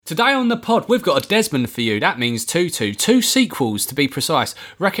Today on the pod, we've got a Desmond for you. That means two sequels to be precise.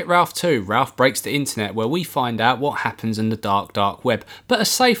 Wreck-It Ralph 2, Ralph Breaks the Internet, where we find out what happens in the dark web. But a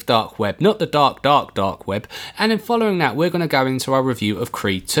safe dark web, not the dark web. And then following that, we're going to go into our review of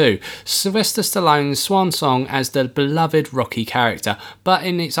Creed 2. Sylvester Stallone's swan song as the beloved Rocky character. But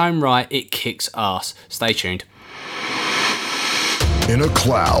in its own right, it kicks ass. Stay tuned. In a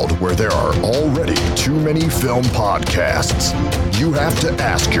cloud where there are already too many film podcasts, you have to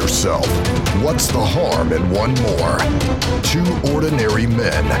ask yourself, what's the harm in one more? Two ordinary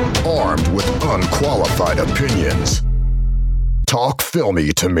men armed with unqualified opinions. Talk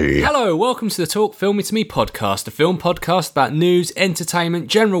Filmy to Me. Hello, welcome to the Talk Filmy to Me podcast, a film podcast about news, entertainment,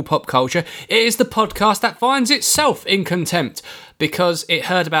 general pop culture. It is the podcast that finds itself in contempt because it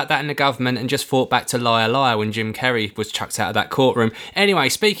heard about that in the government and just thought back to Liar Liar when Jim Carrey was chucked out of that courtroom. Anyway,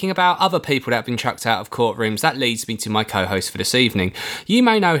 speaking about other people that have been chucked out of courtrooms, that leads me to my co-host for this evening. You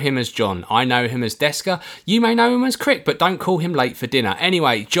may know him as John. I know him as Deska. You may know him as Crick, but don't call him late for dinner.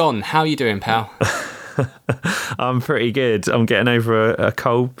 Anyway, John, how you doing, pal? I'm pretty good. I'm getting over a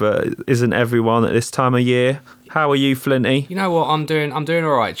cold, but isn't everyone at this time of year? How are you, Flinty? You know what, I'm doing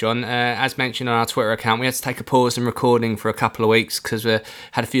all right, John. As mentioned on our Twitter account, we had to take a pause in recording for a couple of weeks because we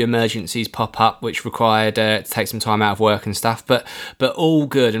had a few emergencies pop up, which required to take some time out of work and stuff. But all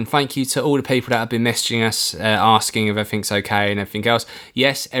good, and thank you to all the people that have been messaging us, asking if everything's okay and everything else.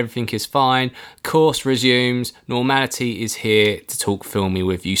 Yes, everything is fine. Course resumes. Normality is here to talk filmy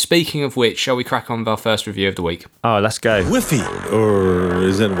with you. Speaking of which, shall we crack on with our first review of the week? Oh, let's go. Whiffy, or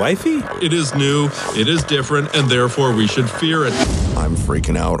is it wifey? It is new, it is different, and therefore we should fear it. I'm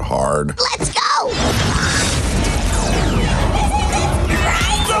freaking out hard. Let's go!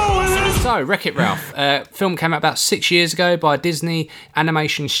 So, Wreck-It Ralph. Film came out about 6 years ago by Disney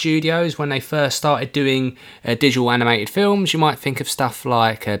Animation Studios when they first started doing digital animated films. You might think of stuff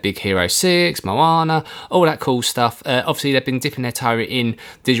like Big Hero 6, Moana, all that cool stuff. Obviously, they've been dipping their toe in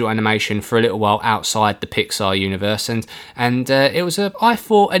digital animation for a little while outside the Pixar universe. And it was, I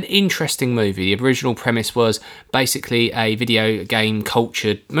thought, an interesting movie. The original premise was basically a video game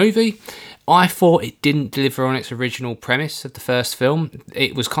cultured movie. I thought it didn't deliver on its original premise of the first film.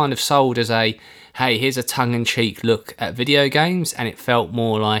 It was kind of sold as hey, here's a tongue-in-cheek look at video games, and it felt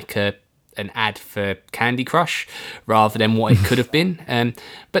more like an ad for Candy Crush rather than what it could have been.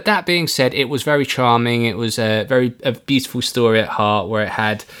 But that being said, it was very charming. It was a beautiful story at heart, where it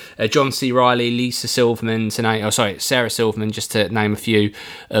had John C. Reilly, Sarah Silverman, just to name a few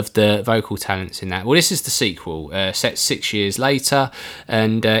of the vocal talents in that. Well, this is the sequel, set 6 years later.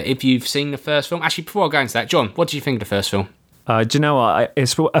 And if you've seen the first film, actually, before I go into that, John, what did you think of the first film? Do you know what?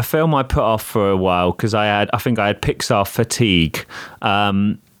 It's a film I put off for a while because I think I had Pixar fatigue.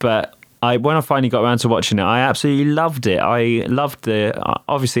 But when I finally got around to watching it, I absolutely loved it.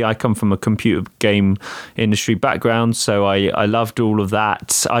 Obviously, I come from a computer game industry background, so I loved all of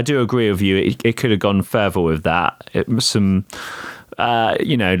that. I do agree with you. It could have gone further with that.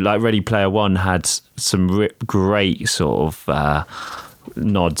 Like Ready Player One had some great sort of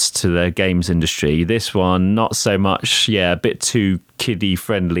nods to the games industry. This one, not so much. Yeah, a bit too kiddie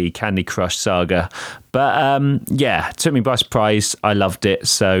friendly, Candy Crush saga. But it took me by surprise. I loved it.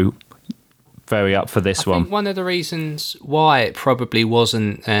 So very up for this one. I think one of the reasons why it probably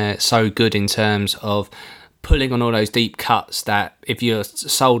wasn't so good in terms of pulling on all those deep cuts, that if you're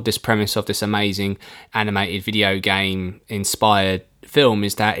sold this premise of this amazing animated video game inspired film,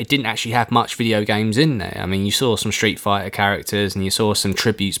 is that it didn't actually have much video games in there. I mean, you saw some Street Fighter characters and you saw some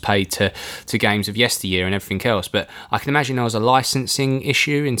tributes paid to games of yesteryear and everything else, but I can imagine there was a licensing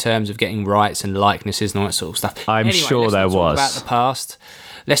issue in terms of getting rights and likenesses and all that sort of stuff. I'm sure there was. About the past.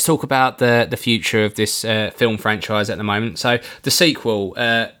 Let's talk about the future of this film franchise at the moment. So the sequel,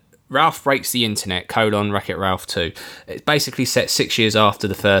 Ralph Breaks the Internet, Wreck-It Ralph 2. It's basically set 6 years after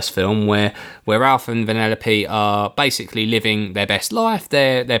the first film, where Ralph and Vanellope are basically living their best life.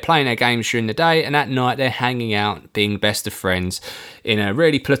 They're playing their games during the day, and at night they're hanging out, being best of friends in a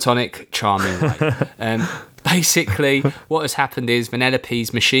really platonic, charming way. Basically, what has happened is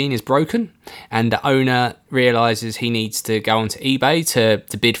Vanellope's machine is broken, and the owner realises he needs to go onto eBay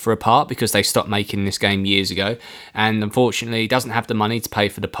to bid for a part because they stopped making this game years ago, and unfortunately doesn't have the money to pay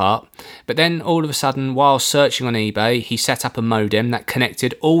for the part. But then all of a sudden, while searching on eBay, he set up a modem that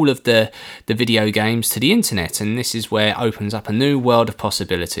connected all of the video games to the internet, and this is where it opens up a new world of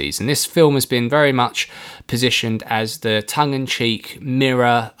possibilities. And this film has been very much positioned as the tongue-in-cheek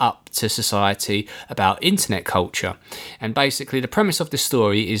mirror up to society about internet culture. And basically the premise of the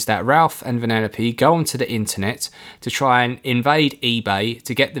story is that Ralph and Vanellope go onto the internet to try and invade eBay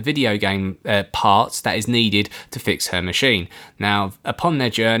to get the video game parts that is needed to fix her machine. Now, upon their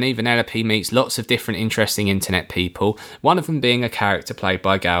journey, Vanellope meets lots of different interesting internet people, one of them being a character played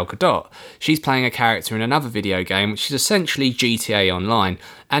by Gal Gadot. She's playing a character in another video game, which is essentially GTA Online,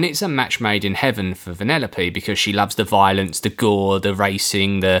 and it's a match made in heaven for Vanellope because she loves the violence, the gore, the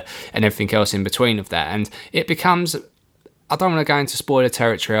racing, and everything else in between of that. And it becomes, I don't want to go into spoiler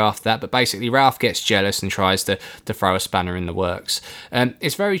territory after that, but basically Ralph gets jealous and tries to throw a spanner in the works.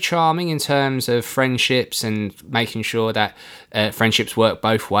 It's very charming in terms of friendships and making sure that friendships work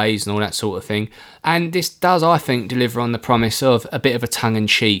both ways and all that sort of thing. And this does, I think, deliver on the promise of a bit of a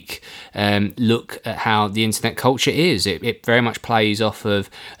tongue-in-cheek look at how the internet culture is. It very much plays off of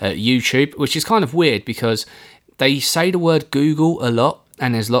YouTube, which is kind of weird because they say the word Google a lot,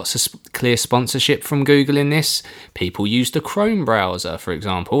 and there's lots of clear sponsorship from Google in this. People use the Chrome browser, for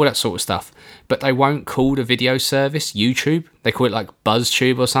example, all that sort of stuff. But they won't call the video service YouTube. They call it like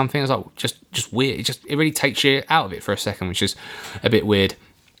BuzzTube or something. It's like just weird. It really takes you out of it for a second, which is a bit weird.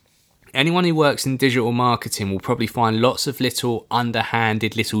 Anyone who works in digital marketing will probably find lots of little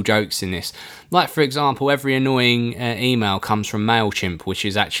underhanded little jokes in this. Like, for example, every annoying email comes from MailChimp, which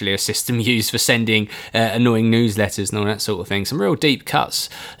is actually a system used for sending annoying newsletters and all that sort of thing. Some real deep cuts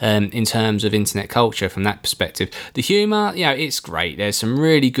in terms of internet culture from that perspective. The humour, it's great. There's some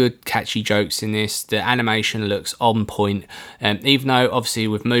really good catchy jokes in this. The animation looks on point, even though obviously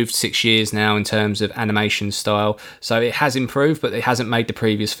we've moved 6 years now in terms of animation style. So it has improved, but it hasn't made the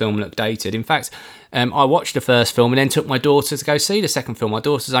previous film look dated. In fact, I watched the first film and then took my daughter to go see the second film. My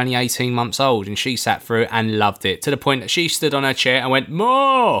daughter's only 18 months old and she sat through it and loved it to the point that she stood on her chair and went,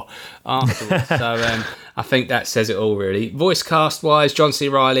 "More!" afterwards. So I think that says it all, really. Voice cast wise, John C.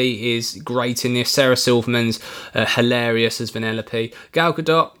 Reilly is great in this. Sarah Silverman's hilarious as Vanellope. Gal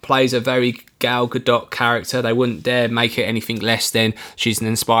Gadot plays a very Gal Gadot character. They wouldn't dare make it anything less than she's an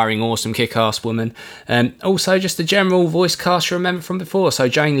inspiring, awesome, kick-ass woman. Also, just the general voice cast you remember from before. So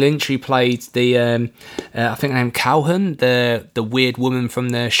Jane Lynch, who played the, I think her name Calhoun, the weird woman from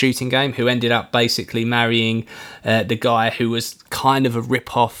the shooting game, who ended up basically marrying the guy who was kind of a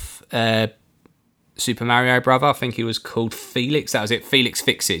rip-off Super Mario brother. I think he was called Felix. That was it. Felix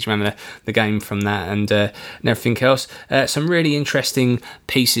Fix-It. Remember the game from that and everything else. Some really interesting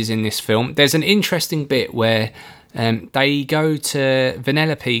pieces in this film. There's an interesting bit where Vanellope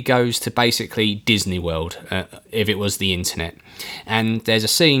goes to basically Disney World, if it was the internet. And there's a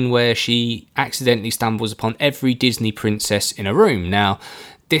scene where she accidentally stumbles upon every Disney princess in a room. Now,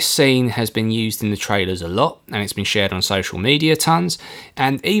 this scene has been used in the trailers a lot, and it's been shared on social media tons.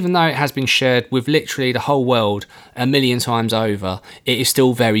 And even though it has been shared with literally the whole world a million times over, it is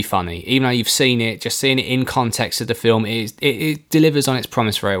still very funny. Even though you've seen it, just seeing it in context of the film, it delivers on its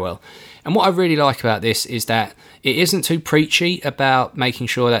promise very well. And what I really like about this is that it isn't too preachy about making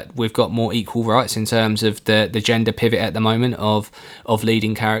sure that we've got more equal rights in terms of the gender pivot at the moment of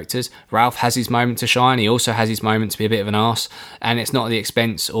leading characters. Ralph has his moment to shine. He also has his moment to be a bit of an arse, and it's not at the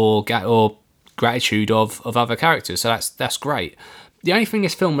expense or gratitude of other characters. So that's great. The only thing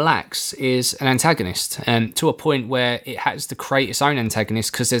this film lacks is an antagonist, to a point where it has to create its own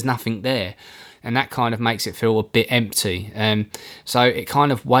antagonist because there's nothing there. And that kind of makes it feel a bit empty. So it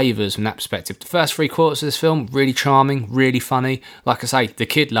kind of wavers from that perspective. The first 3/4 of this film, really charming, really funny. Like I say, the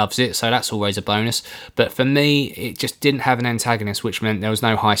kid loves it, so that's always a bonus. But for me, it just didn't have an antagonist, which meant there was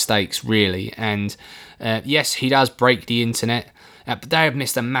no high stakes, really. And yes, he does break the internet, but they have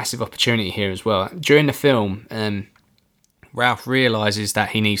missed a massive opportunity here as well. During the film, Ralph realises that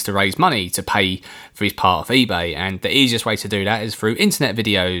he needs to raise money to pay for his part of eBay, and the easiest way to do that is through internet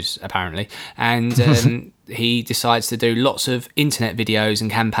videos, apparently. And he decides to do lots of internet videos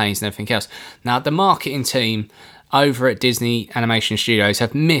and campaigns and everything else. Now, the marketing team over at Disney Animation Studios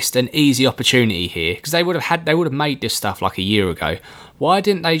have missed an easy opportunity here, because they would have made this stuff like a year ago. Why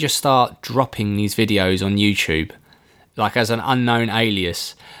didn't they just start dropping these videos on YouTube, like as an unknown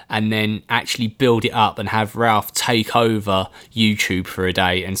alias, and then actually build it up and have Ralph take over YouTube for a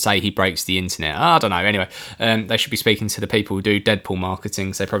day and say he breaks the internet? I don't know. Anyway, they should be speaking to the people who do Deadpool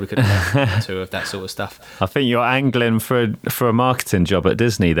marketing, so they probably could have done two of that sort of stuff. I think you're angling for a marketing job at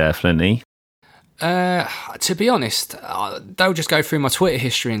Disney there, Flinty. To be honest, they'll just go through my Twitter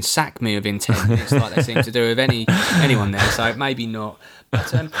history and sack me within 10 minutes like they seem to do with anyone there, so maybe not.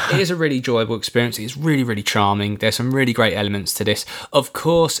 But, it is a really enjoyable experience. It's really, really charming. There's some really great elements to this. Of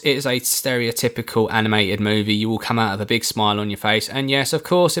course, it is a stereotypical animated movie. You will come out with a big smile on your face. And yes, of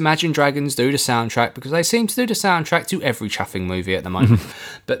course, Imagine Dragons do the soundtrack, because they seem to do the soundtrack to every chuffing movie at the moment.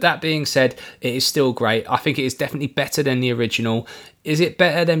 But that being said, it is still great. I think it is definitely better than the original. Is it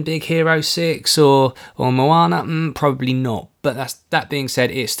better than Big Hero 6 or Moana? Probably not. But that being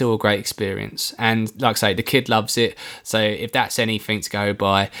said, it's still a great experience. And like I say, the kid loves it. So if that's anything to go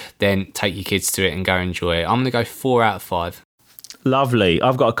by, then take your kids to it and go enjoy it. I'm going to go 4 out of 5. Lovely.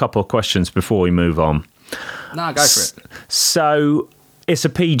 I've got a couple of questions before we move on. No, go for it. So it's a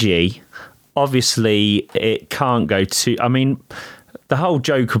PG. Obviously, it can't go too... I mean... The whole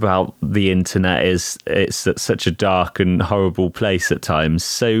joke about the internet is it's at such a dark and horrible place at times.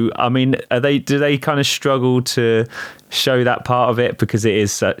 So, I mean, do they kind of struggle to show that part of it because it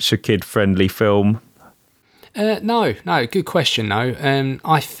is such a kid-friendly film? No, good question, though.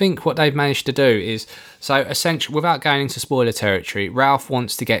 I think what they've managed to do is, so essentially, without going into spoiler territory, Ralph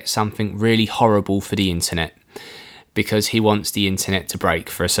wants to get something really horrible for the internet because he wants the internet to break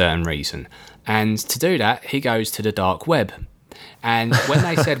for a certain reason. And to do that, he goes to the dark web. And when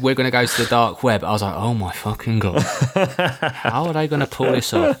they said we're going to go to the dark web, I was like, oh my fucking God. How are they going to pull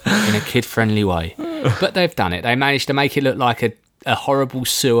this off in a kid-friendly way? But they've done it. They managed to make it look like a horrible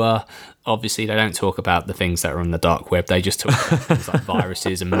sewer. Obviously, they don't talk about the things that are on the dark web. They just talk about things like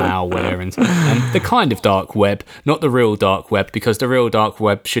viruses and malware and the kind of dark web, not the real dark web, because the real dark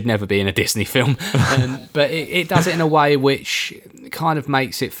web should never be in a Disney film. But it does it in a way which kind of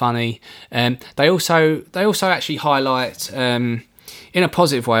makes it funny. They also actually highlight... in a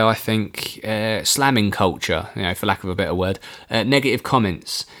positive way, I think, slamming culture, for lack of a better word, negative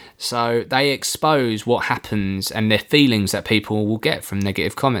comments. So they expose what happens and their feelings that people will get from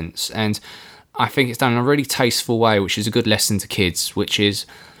negative comments. And I think it's done in a really tasteful way, which is a good lesson to kids, which is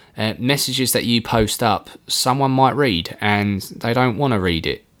messages that you post up, someone might read and they don't want to read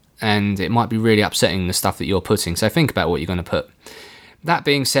it. And it might be really upsetting, the stuff that you're putting. So think about what you're going to put. That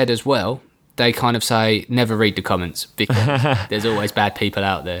being said as well, they kind of say never read the comments because there's always bad people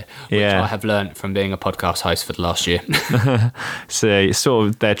out there, which I have learnt from being a podcast host for the last year. So it's sort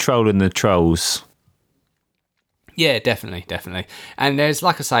of they're trolling the trolls. Yeah, definitely. And there's,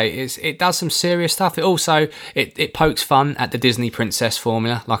 like I say, it does some serious stuff. It also it pokes fun at the Disney princess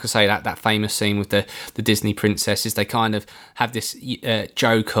formula. Like I say, that famous scene with the Disney princesses, they kind of have this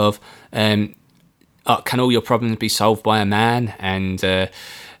joke of can all your problems be solved by a man?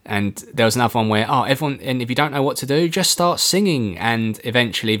 And there was another one where, everyone, and if you don't know what to do, just start singing. And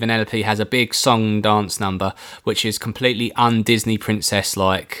eventually Vanellope has a big song dance number, which is completely un-Disney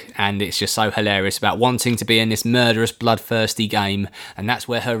princess-like. And it's just so hilarious about wanting to be in this murderous, bloodthirsty game. And that's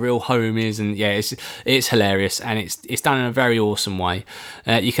where her real home is. And yeah, it's hilarious. And it's done in a very awesome way.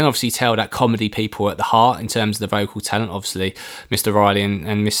 You can obviously tell that comedy people are at the heart in terms of the vocal talent. Obviously, Mr. Riley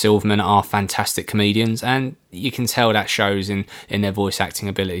and Miss Silverman are fantastic comedians. And you can tell that shows in their voice acting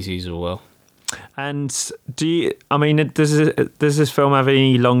abilities as well. And does this film have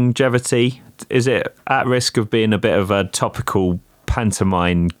any longevity? Is it at risk of being a bit of a topical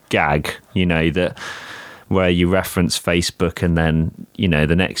pantomime gag, that where you reference Facebook and then,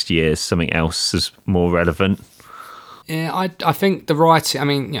 the next year something else is more relevant? Yeah, I think the writing. I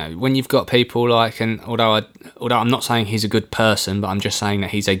mean, when you've got people like, and although I'm not saying he's a good person, but I'm just saying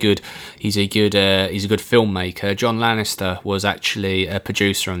that he's a good filmmaker. John Lannister was actually a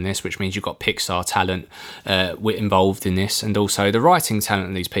producer on this, which means you've got Pixar talent involved in this, and also the writing talent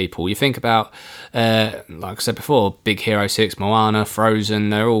of these people. You think about, like I said before, Big Hero 6, Moana, Frozen.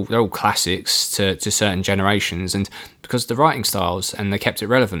 They're all classics to certain generations, and because of the writing styles, and they kept it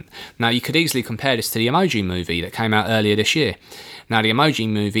relevant. Now, you could easily compare this to the Emoji Movie that came out earlier this year. Now, the Emoji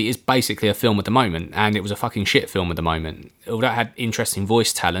Movie is basically a film at the moment, and it was a fucking shit film at the moment. Although it had interesting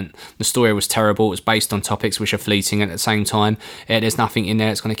voice talent, the story was terrible. It was based on topics which are fleeting, and at the same time, there's nothing in there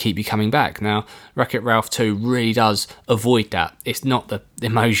that's going to keep you coming back. Now, Wreck-It Ralph 2 really does avoid that. It's not the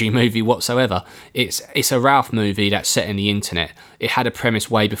Emoji Movie whatsoever. It's a Ralph movie that's set in the internet. It had a premise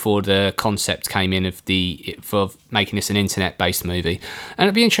way before the concept came in for making this an internet-based movie, and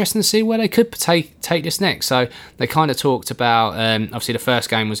it'd be interesting to see where they could take this next. So they kind of talked about, obviously the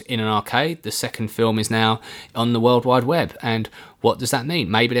first game was in an arcade, the second film is now on the World Wide Web, and what does that mean?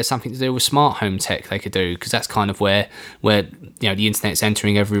 Maybe there's something to do with smart home tech they could do, because that's kind of where the internet's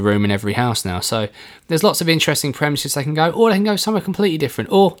entering every room and every house now. So there's lots of interesting premises they can go, or they can go somewhere completely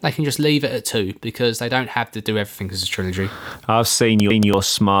different, or they can just leave it at 2, because they don't have to do everything as a trilogy. I've seen your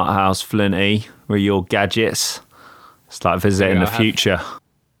smart house, Flinty, with your gadgets. It's like visiting the future.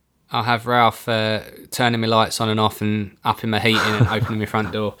 I'll have Ralph turning my lights on and off and upping my heating and opening my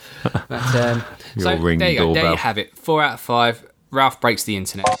front door. But, so ring there you go. There doorbell. you have it. 4 out of 5. Ralph breaks the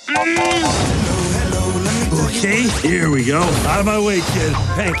internet. Okay, here we go. Out of my way, kid.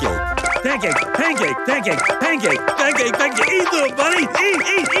 Pancake. Pancake, pancake, pancake, pancake, pancake, pancake. Eat, little buddy.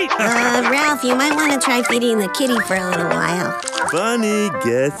 Eat. Ralph, you might want to try feeding the kitty for a little while. Bunny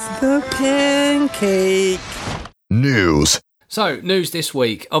gets the pancake. News. So, news this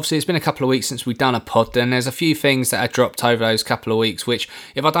week. Obviously, it's been a couple of weeks since we've done a pod, and there's a few things that have dropped over those couple of weeks, which,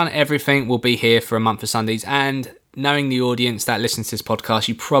 if I've done everything, will be here for a month of Sundays. And knowing the audience that listens to this podcast,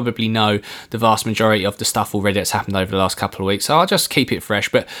 you probably know the vast majority of the stuff already that's happened over the last couple of weeks. So I'll just keep it fresh.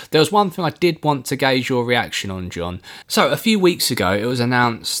 But there was one thing I did want to gauge your reaction on, John. So, a few weeks ago, it was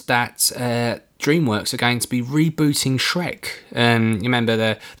announced that DreamWorks are going to be rebooting Shrek. You remember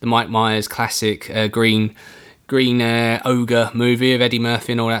the Mike Myers classic green ogre movie of Eddie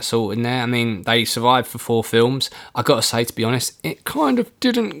Murphy and all that sort in there. I mean, they survived for 4 films. I got to say, to be honest, it kind of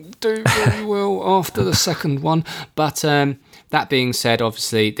didn't do very well after the second one. But that being said,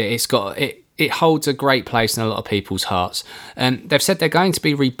 obviously, it holds a great place in a lot of people's hearts. They've said they're going to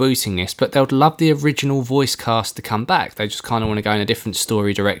be rebooting this, but they'd love the original voice cast to come back. They just kind of want to go in a different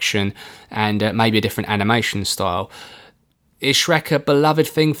story direction and maybe a different animation style. Is Shrek a beloved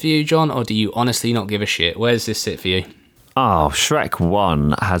thing for you, John, or do you honestly not give a shit? Where does this sit for you? Oh, Shrek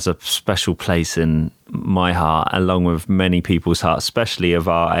 1 has a special place in my heart, along with many people's hearts, especially of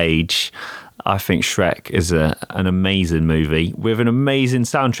our age. I think Shrek is an amazing movie with an amazing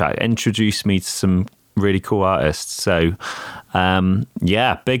soundtrack. Introduced me to some really cool artists. So,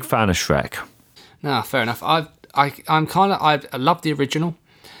 yeah, big fan of Shrek. No, fair enough. I love the original.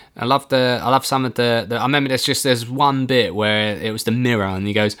 I love some of the I remember there's one bit where it was the mirror and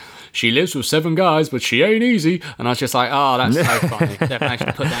he goes, "She lives with 7 guys, but she ain't easy." And I was just like, oh, that's so funny. They've managed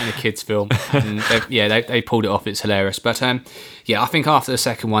to put that in a kids' film. And they pulled it off. It's hilarious. But I think after the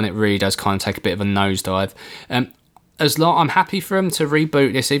second one, it really does kind of take a bit of a nosedive. I'm happy for them to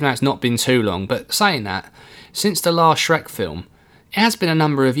reboot this, even though it's not been too long. But saying that, since the last Shrek film, it has been a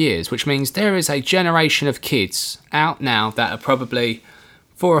number of years, which means there is a generation of kids out now that are probably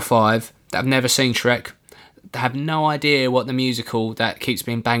 4 or 5 that have never seen Shrek, that have no idea what the musical that keeps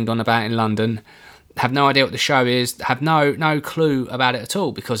being banged on about in London, have no idea what the show is, have no clue about it at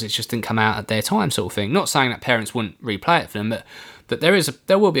all because it just didn't come out at their time, sort of thing. Not saying that parents wouldn't replay it for them, but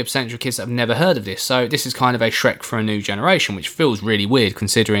there will be a percentage of kids that have never heard of this. So this is kind of a Shrek for a new generation, which feels really weird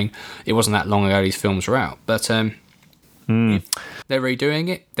considering it wasn't that long ago these films were out. But if they're redoing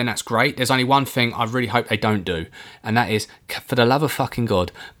it, then that's great. There's only one thing I really hope they don't do, and that is, for the love of fucking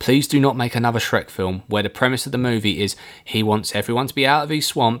God, please do not make another Shrek film where the premise of the movie is he wants everyone to be out of his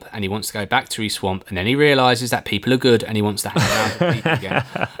swamp and he wants to go back to his swamp, and then he realises that people are good and he wants to hang around with people again.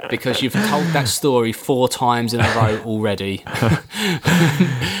 Because you've told that story 4 times in a row already.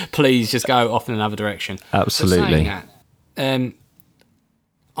 Please just go off in another direction. Absolutely. But saying that,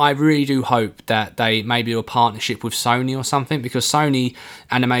 I really do hope that they maybe do a partnership with Sony or something, because Sony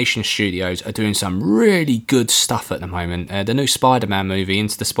Animation Studios are doing some really good stuff at the moment. The new Spider-Man movie,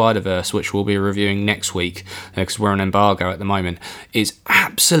 Into the Spider-Verse, which we'll be reviewing next week because we're on embargo at the moment, is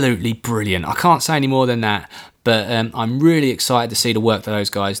absolutely brilliant. I can't say any more than that, but I'm really excited to see the work that those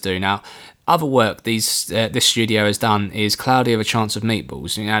guys do. Now, other work this studio has done is Cloudy with a Chance of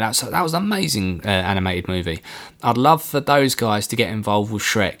Meatballs. You know, that was an amazing animated movie. I'd love for those guys to get involved with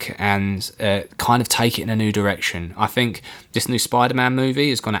Shrek and kind of take it in a new direction. I think this new Spider-Man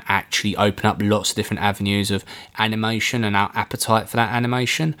movie is going to actually open up lots of different avenues of animation and our appetite for that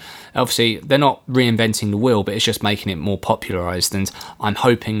animation. Obviously, they're not reinventing the wheel, but it's just making it more popularised, and I'm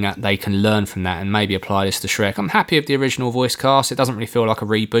hoping that they can learn from that and maybe apply this to Shrek. I'm happy with the original voice cast. It doesn't really feel like a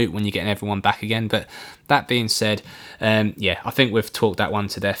reboot when you're getting everyone back again, but that being said, I think we've talked that one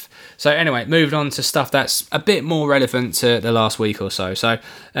to death. So anyway, moving on to stuff that's a bit more relevant to the last week or so. So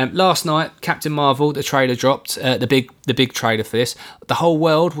last night, Captain Marvel, the trailer dropped, the big trailer for this. The whole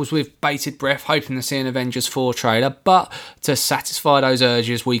world was with bated breath hoping to see an Avengers 4 trailer, but to satisfy those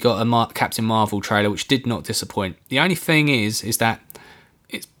urges, we got a Captain Marvel trailer, which did not disappoint. The only thing is that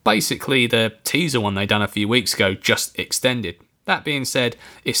it's basically the teaser one they done a few weeks ago, just extended. That being said,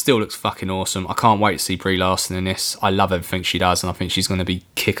 it still looks fucking awesome. I can't wait to see Brie Larson in this. I love everything she does, and I think she's going to be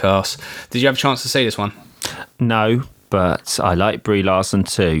kick-ass. Did you have a chance to see this one? No, but I like Brie Larson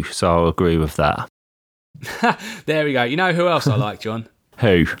too, so I'll agree with that. There we go. You know who else I like, John?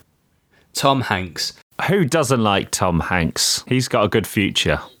 Who? Tom Hanks. Who doesn't like Tom Hanks? He's got a good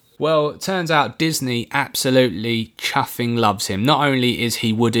future. Well, it turns out Disney absolutely chuffing loves him. Not only is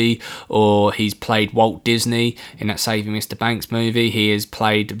he Woody, or he's played Walt Disney in that Saving Mr. Banks movie, he has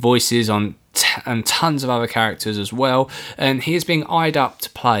played voices on and tons of other characters as well, and he is being eyed up to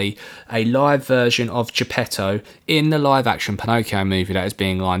play a live version of Geppetto in the live action Pinocchio movie that is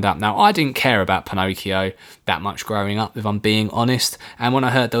being lined up. Now, I didn't care about Pinocchio that much growing up, if I'm being honest, and when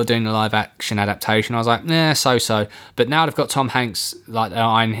I heard they were doing the live action adaptation, I was like, nah, so. But now they've got Tom Hanks like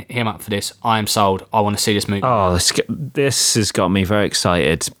eyeing him up for this. I am sold. I want to see this movie. Oh, this has got me very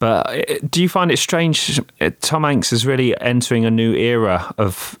excited. But do you find it strange? Tom Hanks is really entering a new era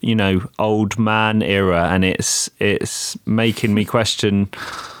of, old man era, and it's making me question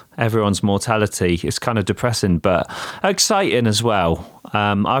everyone's mortality. It's kind of depressing, but exciting as well.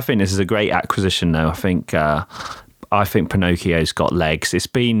 I think this is a great acquisition, though. I think Pinocchio's got legs. It's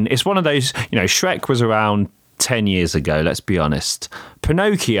one of those. Shrek was around 10 years ago, let's be honest.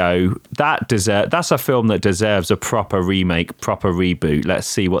 Pinocchio, that's a film that deserves a proper remake, proper reboot. Let's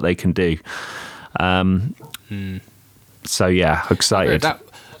see what they can do. So yeah, excited.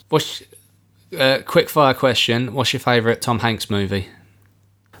 Quick fire question, what's your favourite Tom Hanks movie?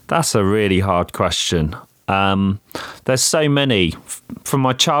 That's a really hard question. There's so many. From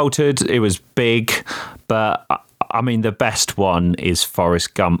my childhood, it was Big, but I mean the best one is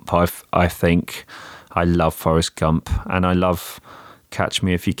Forrest Gump. I think I love Forrest Gump, and I love Catch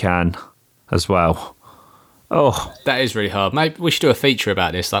Me If You Can as well. Oh, that is really hard. Maybe we should do a feature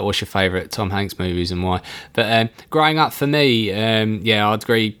about this, like what's your favourite Tom Hanks movies and why. But growing up for me, I'd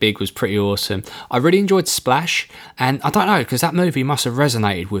agree Big was pretty awesome. I really enjoyed Splash, and I don't know, because that movie must have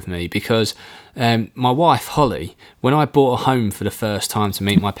resonated with me, because my wife Holly, when I bought her home for the first time to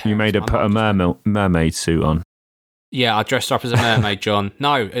meet my parents, you made her put a mermaid suit on. Yeah, I dressed her up as a mermaid, John.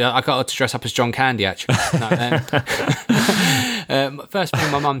 No, I got her to dress up as John Candy, actually. No, first thing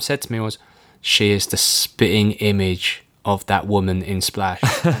my mum said to me was, she is the spitting image of that woman in Splash.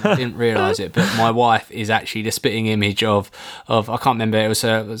 And I didn't realise it, but my wife is actually the spitting image of I can't remember. Was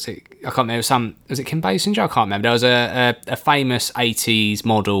it Kim Basinger? I can't remember. There was a famous 80s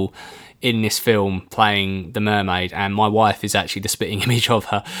model in this film playing the mermaid, and my wife is actually the spitting image of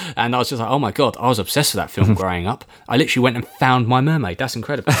her. And I was just like, oh my god, I was obsessed with that film growing up. I literally went and found my mermaid. That's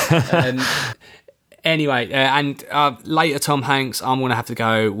incredible. Anyway, and later Tom Hanks, I'm gonna have to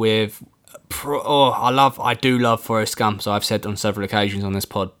go with. I do love Forrest Gump, as I've said on several occasions on this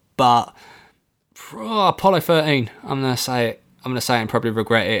pod. But Apollo 13, I'm gonna say it and probably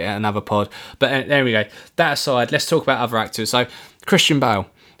regret it at another pod. But there we go. That aside, let's talk about other actors. So Christian Bale.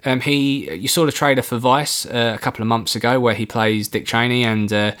 You saw the trailer for Vice a couple of months ago, where he plays Dick Cheney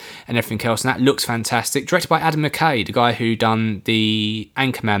and everything else, and that looks fantastic. Directed by Adam McKay, the guy who done the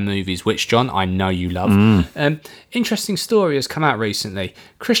Anchorman movies, which, John, I know you love. Interesting story has come out recently.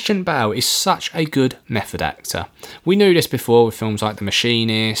 Christian Bale is such a good method actor. We knew this before with films like The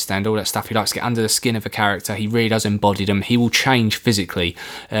Machinist and all that stuff. He likes to get under the skin of a character. He really does embody them. He will change physically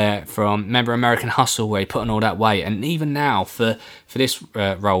from, remember American Hustle, where he put on all that weight, and even now for this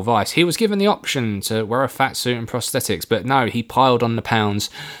role, Vice, he was given the option to wear a fat suit and prosthetics, but no, he piled on the pounds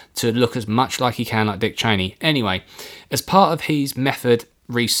to look as much like he can like Dick Cheney. Anyway, as part of his method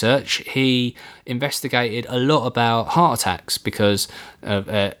research, he investigated a lot about heart attacks, because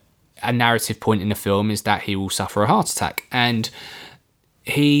a narrative point in the film is that he will suffer a heart attack, and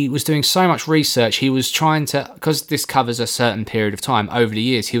he was doing so much research. He was trying to, because this covers a certain period of time over the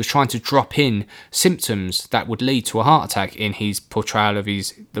years, he was trying to drop in symptoms that would lead to a heart attack in his portrayal of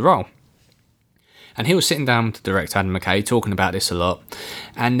the role. And he was sitting down with director Adam McKay, talking about this a lot.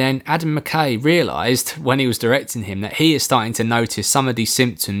 And then Adam McKay realised when he was directing him that he is starting to notice some of these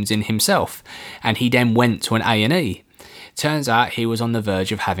symptoms in himself. And he then went to an A&E. Turns out he was on the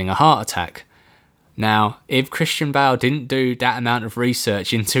verge of having a heart attack. Now, if Christian Bale didn't do that amount of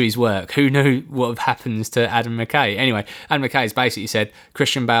research into his work, who knew what happens to Adam McKay? Anyway, Adam McKay has basically said,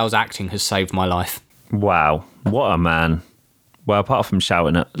 Christian Bale's acting has saved my life. Wow, what a man. Well, apart from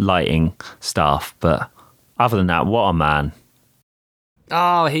shouting at lighting staff, but other than that, what a man.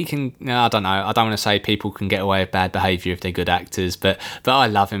 Oh, he can. No, I don't know. I don't want to say people can get away with bad behaviour if they're good actors, but I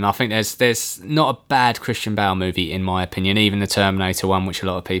love him. I think there's not a bad Christian Bale movie in my opinion. Even the Terminator one, which a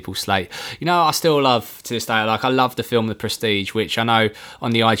lot of people slate. I still love to this day. Like, I love the film The Prestige, which I know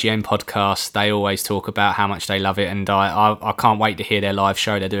on the IGN podcast they always talk about how much they love it, and I can't wait to hear their live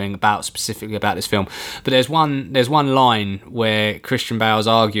show they're doing specifically about this film. But there's one line where Christian Bale's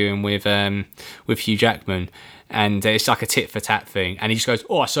arguing with Hugh Jackman. And it's like a tit for tat thing. And he just goes,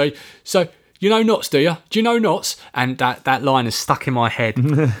 so you know knots, do you? Do you know knots? And that line is stuck in my head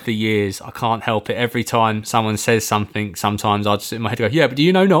for years. I can't help it. Every time someone says something, sometimes I just sit in my head and go, yeah, but do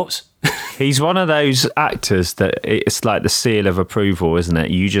you know knots? He's one of those actors that it's like the seal of approval, isn't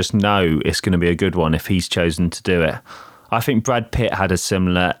it? You just know it's going to be a good one if he's chosen to do it. I think Brad Pitt had a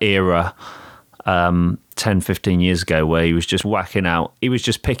similar era 10, 15 years ago where he was just whacking out. He was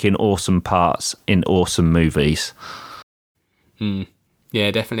just picking awesome parts in awesome movies. Yeah,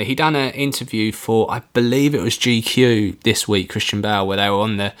 definitely. He done an interview for, I believe it was GQ this week, Christian Bale, where they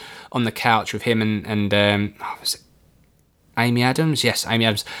were on the couch with him and was it Amy Adams? Yes, Amy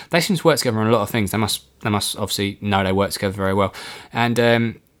Adams. They seem to work together on a lot of things. They must obviously know they work together very well.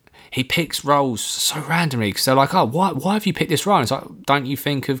 And he picks roles so randomly because they're like, oh, why have you picked this role? And it's like, don't you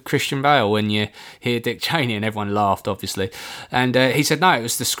think of Christian Bale when you hear Dick Cheney? And everyone laughed, obviously. And he said, no, it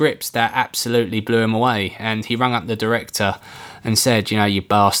was the scripts that absolutely blew him away. And he rang up the director and said, you know, you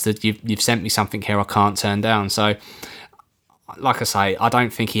bastard, you've sent me something here I can't turn down. So, like I say, I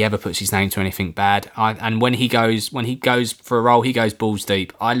don't think he ever puts his name to anything bad. And when he goes for a role, he goes balls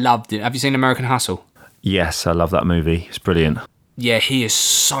deep. I loved it. Have you seen American Hustle? Yes, I love that movie. It's brilliant. Yeah, he is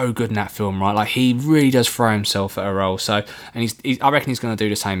so good in that film, right? Like, he really does throw himself at a role. So, and I reckon he's going to do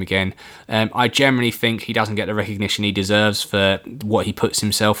the same again. I generally think he doesn't get the recognition he deserves for what he puts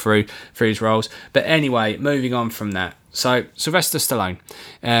himself through for his roles. But anyway, moving on from that. So, Sylvester Stallone,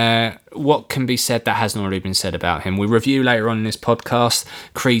 what can be said that hasn't already been said about him? We review later on in this podcast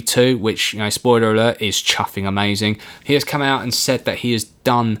Creed 2, which, you know, spoiler alert, is chuffing amazing. He has come out and said that he is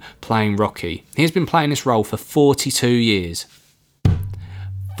done playing Rocky. He has been playing this role for 42 years.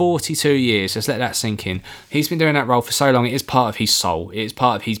 42 years, just let that sink in. He's been doing that role for so long, it is part of his soul, it is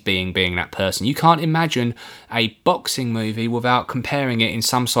part of his being that person. You can't imagine a boxing movie without comparing it in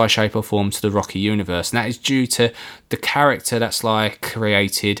some size, shape or form to the Rocky universe, and that is due to the character that's like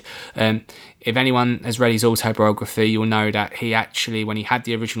created. If anyone has read his autobiography, you'll know that he actually, when he had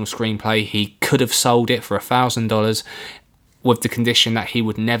the original screenplay, he could have sold it for $1,000 with the condition that he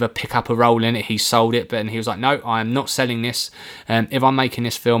would never pick up a role in it. He sold it, but he was like, no, I am not selling this. If I'm making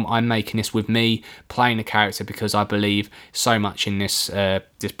this film, I'm making this with me playing a character because I believe so much in this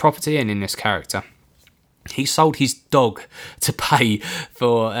property and in this character. He sold his dog to pay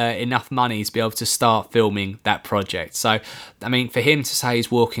for enough money to be able to start filming that project. So, I mean, for him to say he's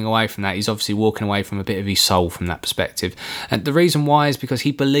walking away from that, he's obviously walking away from a bit of his soul from that perspective. And the reason why is because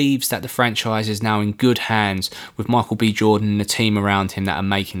he believes that the franchise is now in good hands with Michael B. Jordan and the team around him that are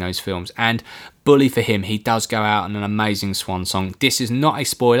making those films. And bully for him, he does go out on an amazing swan song. This is not a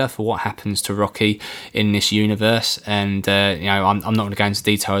spoiler for what happens to Rocky in this universe, and you know, I'm not going to go into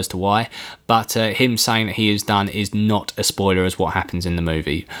detail as to why, but him saying that he is done is not a spoiler as what happens in the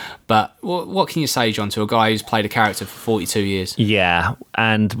movie. But what can you say, John, to a guy who's played a character for 42 years? Yeah,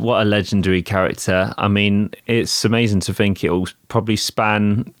 and what a legendary character. I mean, it's amazing to think it'll probably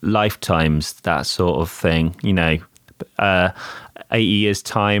span lifetimes, that sort of thing, you know. 80 years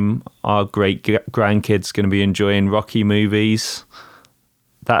time, our great grandkids going to be enjoying Rocky movies.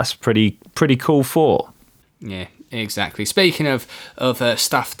 That's pretty cool thought. Yeah, exactly. Speaking of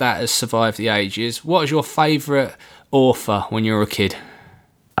stuff that has survived the ages, what was your favourite author when you were a kid?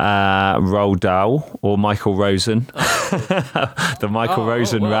 Roald Dahl or Michael Rosen. The Michael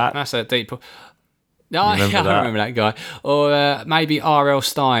Rosen rat. That's a deep... No, I remember that guy. Or maybe R.L.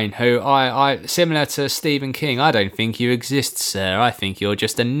 Stein, who I similar to Stephen King. I don't think you exist, sir. I think you're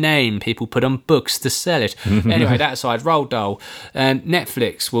just a name people put on books to sell it. Anyway, that aside, Roald Dahl.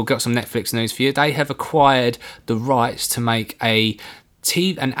 Netflix, we've got some Netflix news for you. They have acquired the rights to make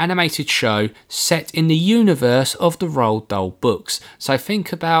an animated show set in the universe of the Roald Dahl books. So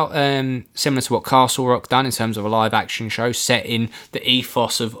think about similar to what Castle Rock done in terms of a live action show set in the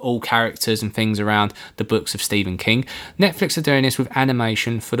ethos of all characters and things around the books of Stephen King. Netflix are doing this with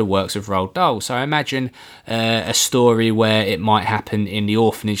animation for the works of Roald Dahl. So imagine a story where it might happen in the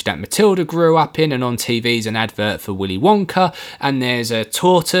orphanage that Matilda grew up in, and on TV's an advert for Willy Wonka, and there's a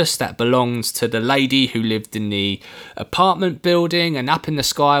tortoise that belongs to the lady who lived in the apartment building, and up in the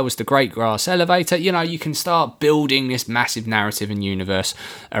sky was the Great Grass Elevator. You know, you can start building this massive narrative and universe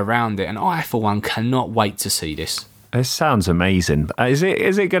around it, and I, for one, cannot wait to see this. It sounds amazing. Is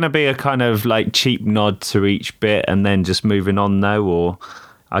it going to be a kind of like cheap nod to each bit and then just moving on though, or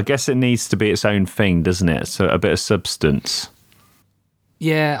I guess it needs to be its own thing, doesn't it? So a bit of substance.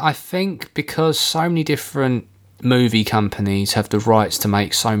 Yeah, I think because so many different movie companies have the rights to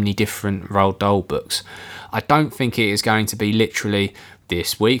make so many different Roald Dahl books, I don't think it is going to be literally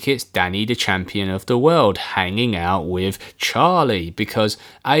This week it's Danny, the champion of the world, hanging out with Charlie because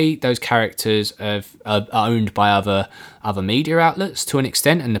those characters are owned by other media outlets to an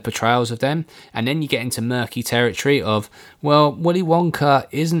extent, and the portrayals of them, and then you get into murky territory of, well, Willy Wonka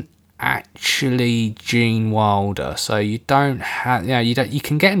isn't actually Gene Wilder, so you don't have, you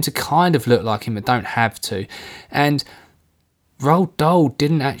can get him to kind of look like him, but don't have to. And Roald Dahl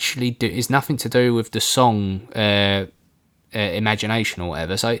didn't actually is nothing to do with the song Imagination or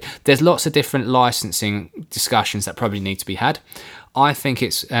whatever. So there's lots of different licensing discussions that probably need to be had. I think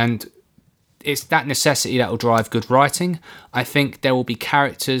it's that necessity that will drive good writing. I think there will be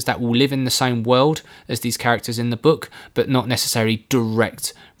characters that will live in the same world as these characters in the book, but not necessarily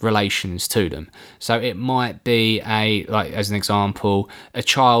direct relations to them. So it might be as an example, a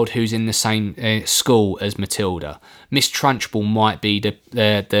child who's in the same school as Matilda. Miss Trunchbull might be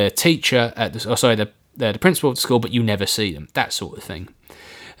the teacher at the principal of the school, but you never see them. That sort of thing.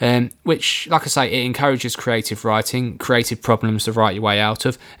 Which, like I say, it encourages creative writing, creative problems to write your way out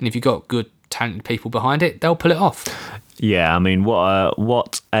of, and if you've got good, talented people behind it, they'll pull it off. Yeah, I mean,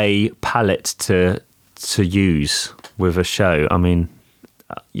 what a palette to use with a show. I mean,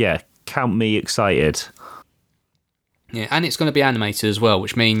 yeah, count me excited. Yeah, and it's going to be animated as well,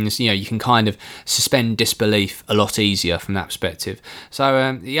 which means, you can kind of suspend disbelief a lot easier from that perspective.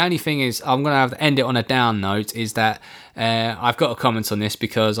 So the only thing is, I'm going to have to end it on a down note, is that I've got a comment on this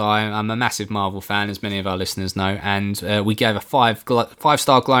because I'm a massive Marvel fan, as many of our listeners know, and we gave a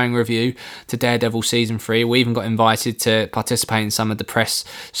 5-star glowing review to Daredevil Season 3. We even got invited to participate in some of the press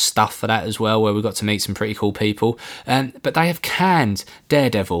stuff for that as well, where we got to meet some pretty cool people. But they have canned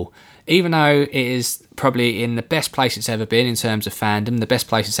Daredevil, even though it is probably in the best place it's ever been in terms of fandom, the best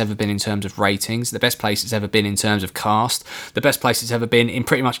place it's ever been in terms of ratings, the best place it's ever been in terms of cast, the best place it's ever been in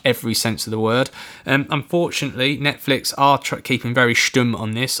pretty much every sense of the word. Unfortunately, Netflix are keeping very stum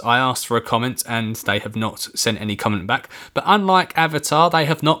on this. I asked for a comment and they have not sent any comment back. But unlike Avatar, they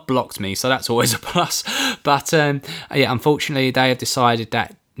have not blocked me, so that's always a plus. But unfortunately, they have decided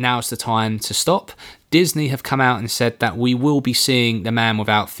that now's the time to stop. Disney have come out and said that we will be seeing The Man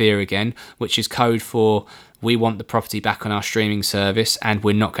Without Fear again, which is code for we want the property back on our streaming service, and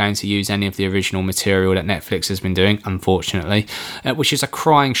we're not going to use any of the original material that Netflix has been doing, unfortunately, which is a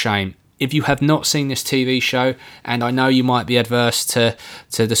crying shame. If you have not seen this TV show, and I know you might be adverse to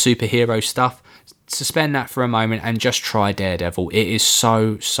the superhero stuff, suspend that for a moment and just try Daredevil. It is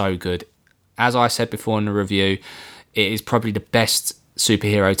so, so good. As I said before in the review, it is probably the best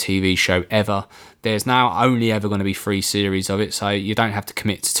superhero TV show ever. There's now only ever going to be 3 series of it, so you don't have to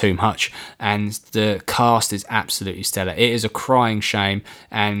commit to too much, and the cast is absolutely stellar. It is a crying shame,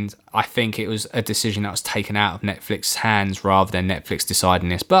 and I think it was a decision that was taken out of Netflix's hands rather than Netflix deciding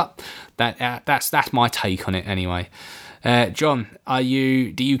this, but that's my take on it anyway. John, do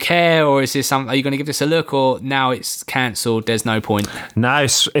you care, or is this something? Are you going to give this a look, or now it's cancelled? There's no point. No,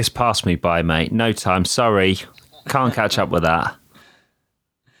 it's passed me by, mate. No time. Sorry, can't catch up with that.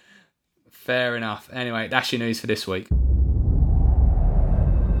 Fair enough. Anyway, that's your news for this week.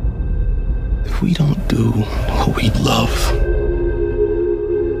 If we don't do what we love,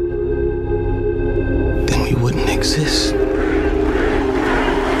 then we wouldn't exist.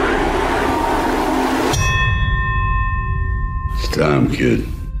 It's time, kid.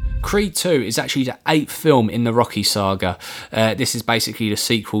 Creed 2 is actually the 8th film in the Rocky saga. This is basically the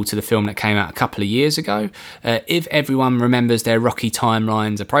sequel to the film that came out a couple of years ago. If everyone remembers their Rocky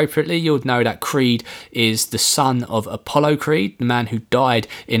timelines appropriately, you'll know that Creed is the son of Apollo Creed, the man who died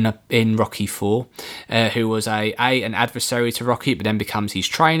in Rocky 4, who was an adversary to Rocky, but then becomes his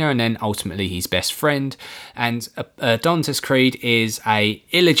trainer and then ultimately his best friend. And Adonis Creed is a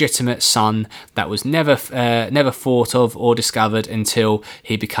illegitimate son that was never thought of or discovered until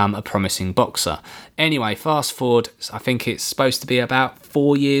he became a promising boxer. Anyway, fast forward, I think it's supposed to be about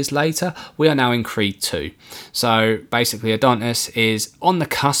 4 years later, we are now in Creed 2. So basically Adonis is on the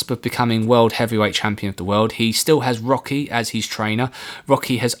cusp of becoming world heavyweight champion of the world. He still has Rocky as his trainer.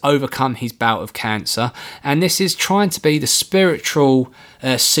 Rocky has overcome his bout of cancer, and this is trying to be the spiritual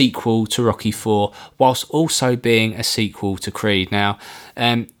sequel to Rocky 4, whilst also being a sequel to Creed. Now,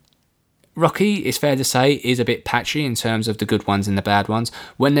 Rocky, it's fair to say, is a bit patchy in terms of the good ones and the bad ones.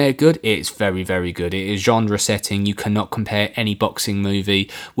 When they're good, it's very, very good. It is genre setting. You cannot compare any boxing movie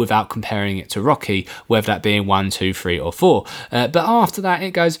without comparing it to Rocky, whether that being 1, 2, 3 or 4. But after that,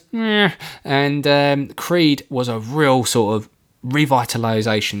 it goes, meh. And Creed was a real sort of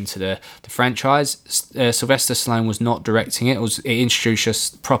revitalization to the franchise. Sylvester Stallone was not directing it. It introduced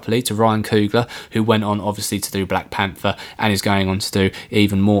us properly to Ryan Coogler, who went on obviously to do Black Panther and is going on to do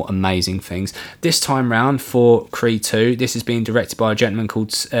even more amazing things. This time round for Creed 2, this is being directed by a gentleman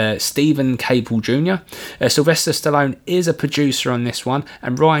called Stephen Cable Jr. Sylvester Stallone is a producer on this one,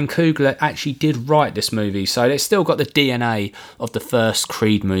 and Ryan Coogler actually did write this movie, so it's still got the DNA of the first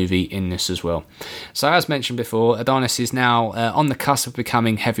Creed movie in this as well. So as mentioned before, Adonis is now on the cusp of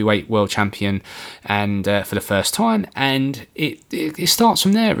becoming heavyweight world champion, and for the first time, and it starts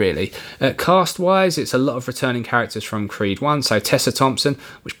from there really. Cast wise, it's a lot of returning characters from Creed 1. So Tessa Thompson,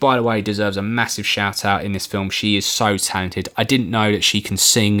 which by the way deserves a massive shout out in this film. She is so talented. I didn't know that she can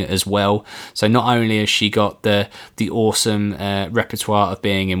sing as well. So not only has she got the awesome repertoire of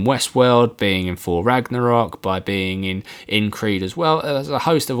being in Westworld, being in Thor Ragnarok, by being in Creed as well, there's a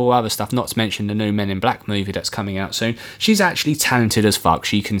host of all other stuff, not to mention the new Men in Black movie that's coming out soon. She's actually talented as fuck.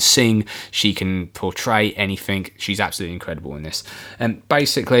 She can sing, she can portray anything. She's absolutely incredible in this. And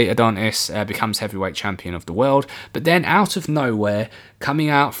basically Adonis becomes heavyweight champion of the world, but then out of nowhere, coming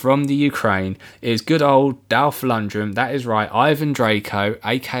out from the Ukraine, is good old Dolph Lundgren. That is right, Ivan Draco,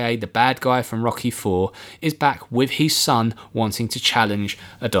 aka the bad guy from Rocky 4, is back with his son wanting to challenge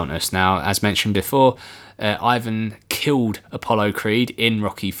Adonis. Now, as mentioned before, Ivan killed Apollo Creed in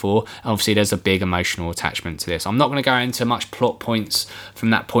Rocky 4. Obviously, there's a big emotional attachment to this. I'm not going to go into much plot points from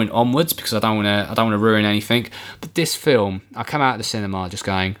that point onwards because I don't want to ruin anything. But this film, I come out of the cinema just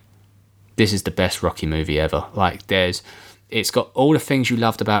going, this is the best Rocky movie ever. It's got all the things you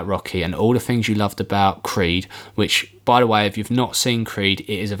loved about Rocky and all the things you loved about Creed, which, by the way, if you've not seen Creed,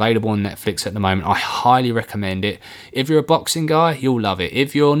 it is available on Netflix at the moment. I highly recommend it. If you're a boxing guy, you'll love it.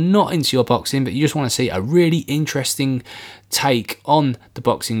 If you're not into your boxing, but you just want to see a really interesting take on the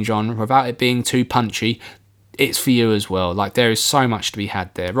boxing genre without it being too punchy, it's for you as well. There is so much to be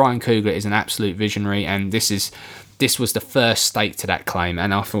had there. Ryan Coogler is an absolute visionary, and this was the first stake to that claim,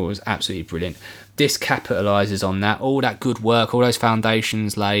 and I thought it was absolutely brilliant. This capitalises on that, all that good work, all those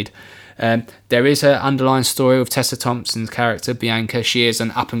foundations laid. There is an underlying story of Tessa Thompson's character, Bianca. She is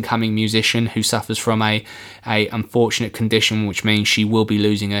an up-and-coming musician who suffers from a unfortunate condition, which means she will be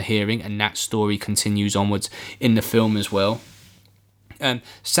losing her hearing, and that story continues onwards in the film as well.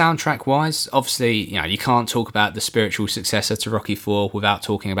 Soundtrack wise, obviously, you can't talk about the spiritual successor to Rocky 4 without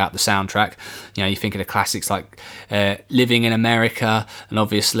talking about the soundtrack. You think of the classics like Living in America, and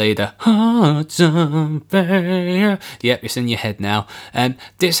obviously the Hearts of Fire. Yep, it's in your head now.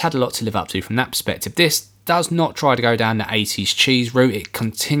 This had a lot to live up to from that perspective. This does not try to go down the 80s cheese route. It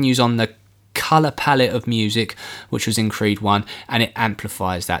continues on the colour palette of music which was in Creed 1, and it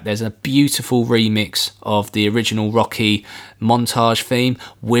amplifies that. There's a beautiful remix of the original Rocky montage theme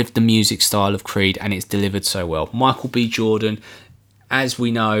with the music style of Creed, and it's delivered so well. Michael B. Jordan, as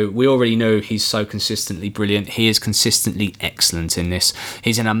we already knew he's so consistently brilliant. He is consistently excellent in this.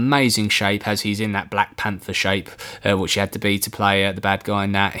 He's in amazing shape as he's in that Black Panther shape, which he had to be to play the bad guy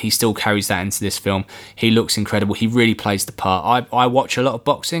in that. He still carries that into this film. He looks incredible. He really plays the part. I watch a lot of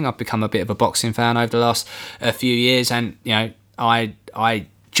boxing. I've become a bit of a boxing fan over the last few years, and I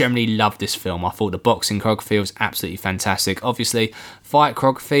generally love this film. I thought the boxing choreography was absolutely fantastic. Obviously, fight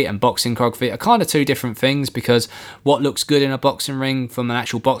choreography and boxing choreography are kind of two different things, because what looks good in a boxing ring from an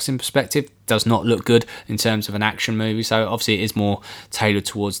actual boxing perspective does not look good in terms of an action movie. So obviously it is more tailored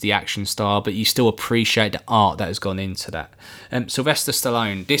towards the action style, but you still appreciate the art that has gone into that. Sylvester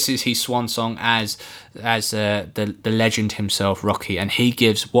Stallone, this is his swan song as the legend himself, Rocky, and he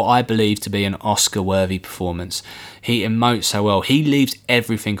gives what I believe to be an Oscar-worthy performance. He emotes so well. He leaves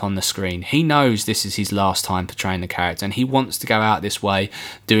everything on the screen. He knows this is his last time portraying the character, and he wants to go out this way,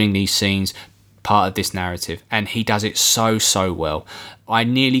 doing these scenes, part of this narrative, and he does it so well. I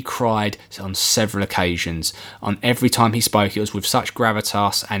nearly cried on several occasions. On every time he spoke, it was with such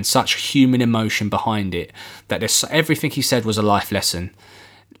gravitas and such human emotion behind it that everything he said was a life lesson.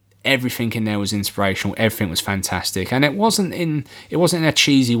 Everything in there was inspirational. Everything was fantastic, and it wasn't in a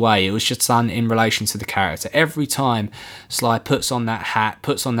cheesy way. It was just done in relation to the character. Every time Sly puts on that hat,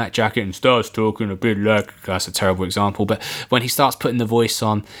 puts on that jacket, and starts talking a bit like, that's a terrible example, but when he starts putting the voice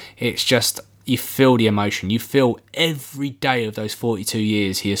on, it's just, you feel the emotion. You feel every day of those 42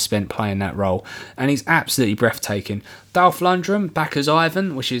 years he has spent playing that role, and he's absolutely breathtaking. Dolph Lundgren back as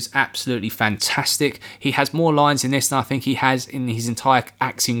Ivan, which is absolutely fantastic. He has more lines in this than I think he has in his entire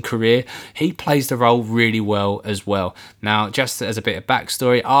acting career. He plays the role really well as well. Now, just as a bit of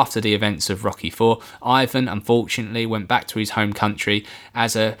backstory, after the events of Rocky IV, Ivan unfortunately went back to his home country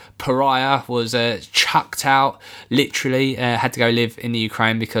as a pariah, was chucked out, literally had to go live in the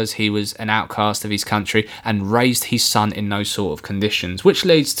Ukraine because he was an outcast of his country, and raised his son in those sort of conditions, which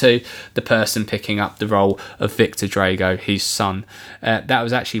leads to the person picking up the role of Victor Drago, his son. That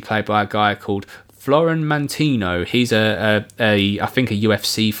was actually played by a guy called Florin Mantino. He's I think a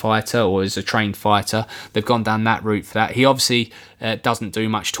UFC fighter, or is a trained fighter. They've gone down that route for that. He obviously doesn't do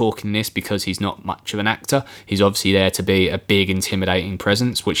much talking in this because he's not much of an actor. He's obviously there to be a big, intimidating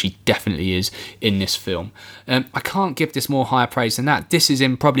presence, which he definitely is in this film. I can't give this more higher praise than that. This is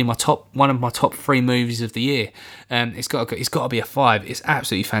in probably one of my top 3 movies of the year. It's got to be a 5. It's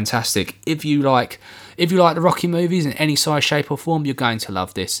absolutely fantastic. If you like the Rocky movies in any size, shape or form, you're going to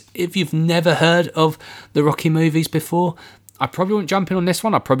love this. If you've never heard of the Rocky movies before, I probably wouldn't jump in on this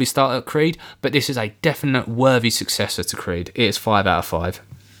one. I'd probably start at Creed, but this is a definite worthy successor to Creed. It is 5 out of 5.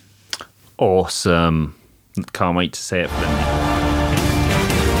 Awesome. Can't wait to see it for them.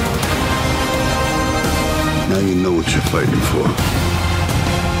 Now you know what you're fighting for.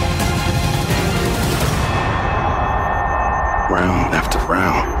 Round after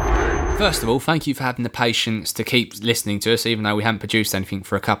round. First of all, thank you for having the patience to keep listening to us, even though we haven't produced anything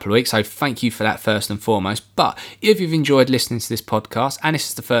for a couple of weeks. So thank you for that first and foremost. But if you've enjoyed listening to this podcast, and this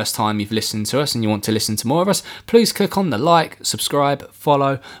is the first time you've listened to us and you want to listen to more of us, please click on the like, subscribe,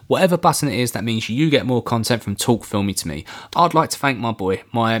 follow, whatever button it is that means you get more content from Talk Filmy to Me. I'd like to thank my boy,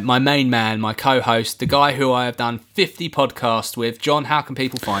 my main man, my co-host, the guy who I have done 50 podcasts with. John, how can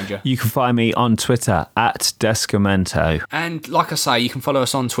people find you? You can find me on Twitter at Descamento. And like I say, you can follow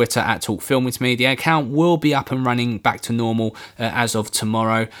us on Twitter at Talk Filmy to Me. The account will be up and running back to normal as of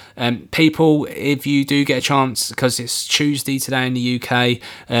tomorrow. People, if you do get a chance, because it's Tuesday today in the UK,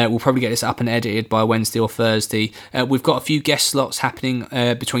 we'll probably get this up and edited by Wednesday or Thursday. We've got a few guest slots happening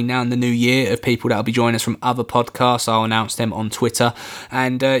between now and the new year of people that will be joining us from other podcasts. I'll announce them on Twitter.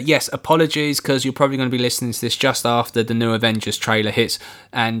 And yes, apologies, because you're probably going to be listening to this just after the new Avengers trailer hits,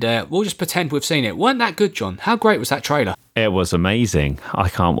 and we'll just pretend we've seen it. Weren't that good, John? How great was that trailer? It was amazing. I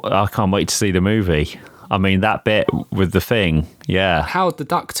can't wait to see the movie. I mean, that bit with the Thing, yeah. Howard the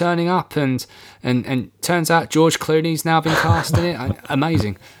Duck turning up, and turns out George Clooney's now been cast in it.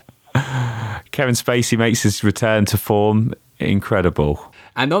 Amazing. Kevin Spacey makes his return to form. Incredible.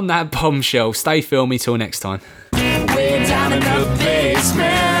 And on that bombshell, stay filmy till next time. Way down in the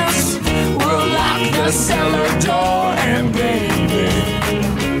basement, we'll lock the cellar door, and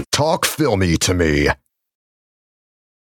baby, Talk Filmy to Me